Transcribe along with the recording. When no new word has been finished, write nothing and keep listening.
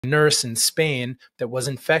nurse in Spain that was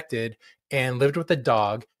infected and lived with a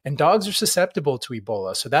dog, and dogs are susceptible to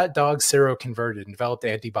Ebola. So that dog seroconverted and developed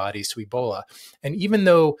antibodies to Ebola. And even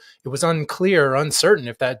though it was unclear or uncertain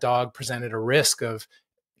if that dog presented a risk of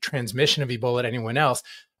transmission of Ebola to anyone else,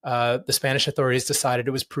 the Spanish authorities decided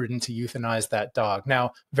it was prudent to euthanize that dog.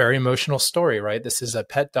 Now, very emotional story, right? This is a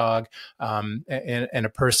pet dog, and a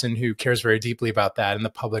person who cares very deeply about that, and the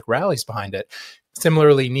public rallies behind it.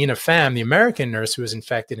 Similarly, Nina Pham, the American nurse who was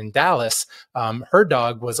infected in Dallas, her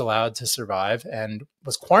dog was allowed to survive and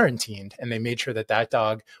was quarantined, and they made sure that that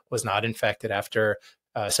dog was not infected after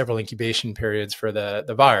several incubation periods for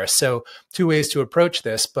the virus. So 2 ways to approach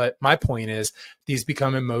this, but my point is these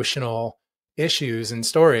become emotional issues and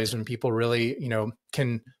stories when people really,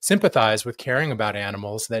 can sympathize with caring about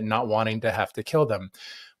animals than not wanting to have to kill them.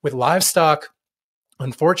 With livestock,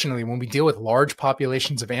 unfortunately, when we deal with large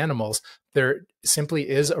populations of animals, there simply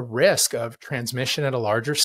is a risk of transmission at a larger